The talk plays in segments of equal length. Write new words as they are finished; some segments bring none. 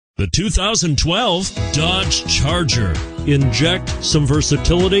The 2012 Dodge Charger. Inject some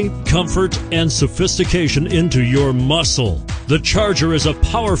versatility, comfort, and sophistication into your muscle. The Charger is a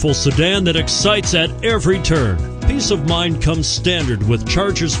powerful sedan that excites at every turn. Peace of mind comes standard with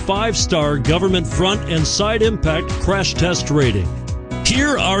Charger's 5-star government front and side impact crash test rating.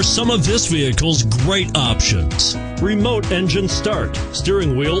 Here are some of this vehicle's great options: remote engine start,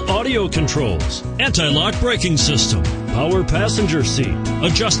 steering wheel audio controls, anti-lock braking system, power passenger seat,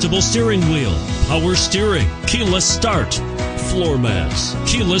 adjustable steering wheel, power steering, keyless start, floor mats,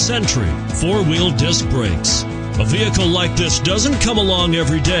 keyless entry, 4-wheel disc brakes. A vehicle like this doesn't come along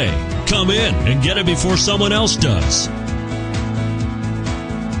every day. Come in and get it before someone else does.